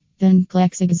The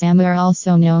NCLEX exam, or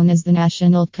also known as the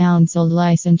National Council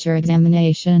Licensure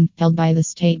Examination, held by the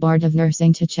State Board of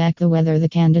Nursing to check whether the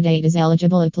candidate is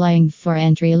eligible applying for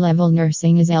entry-level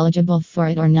nursing is eligible for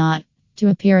it or not. To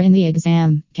appear in the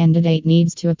exam, candidate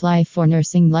needs to apply for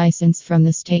nursing license from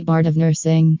the State Board of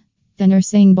Nursing. The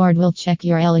nursing board will check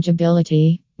your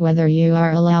eligibility, whether you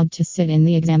are allowed to sit in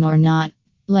the exam or not.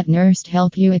 Let Nurse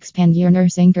help you expand your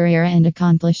nursing career and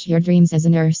accomplish your dreams as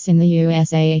a nurse in the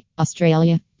USA,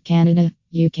 Australia, Canada,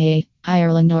 UK,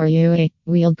 Ireland, or UAE.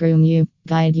 We'll groom you,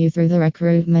 guide you through the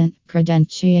recruitment,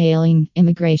 credentialing,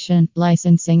 immigration,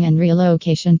 licensing, and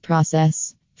relocation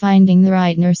process. Finding the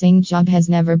right nursing job has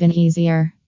never been easier.